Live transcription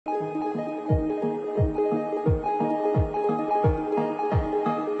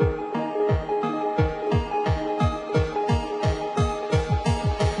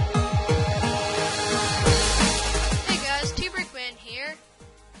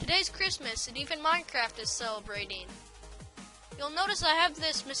Today's Christmas, and even Minecraft is celebrating. You'll notice I have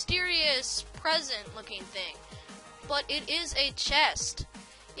this mysterious present-looking thing, but it is a chest.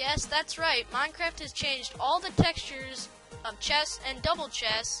 Yes, that's right, Minecraft has changed all the textures of chests and double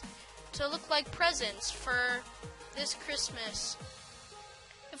chests to look like presents for this Christmas.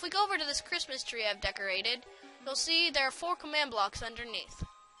 If we go over to this Christmas tree I've decorated, you'll see there are 4 command blocks underneath.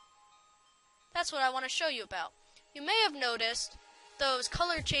 That's what I want to show you about. You may have noticed those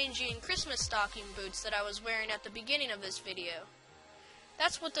color-changing Christmas stocking boots that I was wearing at the beginning of this video.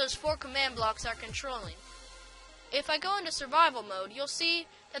 That's what those 4 command blocks are controlling. If I go into survival mode, you'll see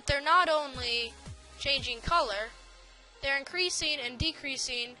that they're not only changing color, they're increasing and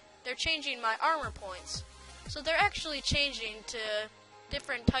decreasing, they're changing my armor points. So they're actually changing to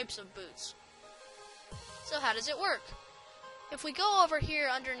different types of boots. So how does it work? If we go over here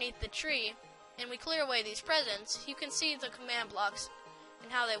underneath the tree, and we clear away these presents, you can see the command blocks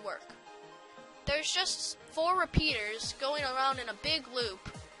and how they work. There's just 4 repeaters going around in a big loop,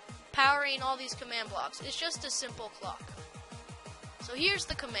 powering all these command blocks. It's just a simple clock. So here's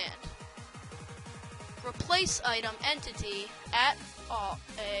the command. Replace item entity at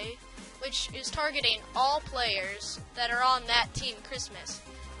A, which is targeting all players that are on that Team Christmas.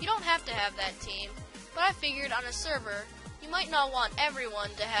 You don't have to have that team, but I figured on a server, you might not want everyone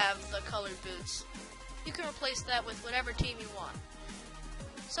to have the colored boots. You can replace that with whatever team you want.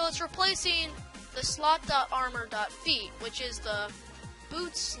 So it's replacing the slot.armor.feet, which is the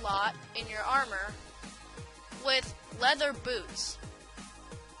boot slot in your armor, with leather boots.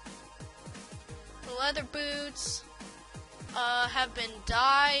 The leather boots have been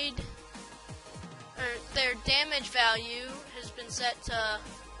dyed, or their damage value has been set to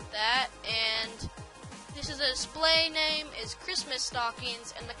that, and this is a display name is Christmas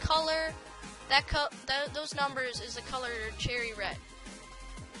Stockings, and the color, those numbers is the color cherry red.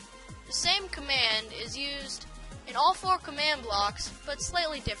 The same command is used in all 4 command blocks, but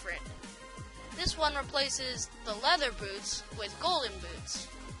slightly different. This one replaces the leather boots with golden boots.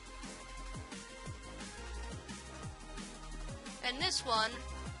 And this one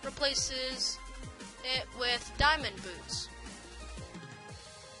replaces it with diamond boots.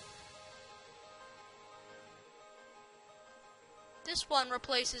 This one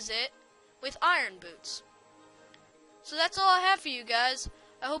replaces it with iron boots. So that's all I have for you guys.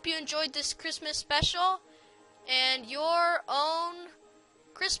 I hope you enjoyed this Christmas special and your own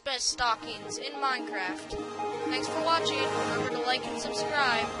Christmas stockings in Minecraft. Thanks for watching. Remember to like and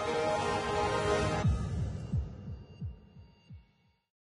subscribe.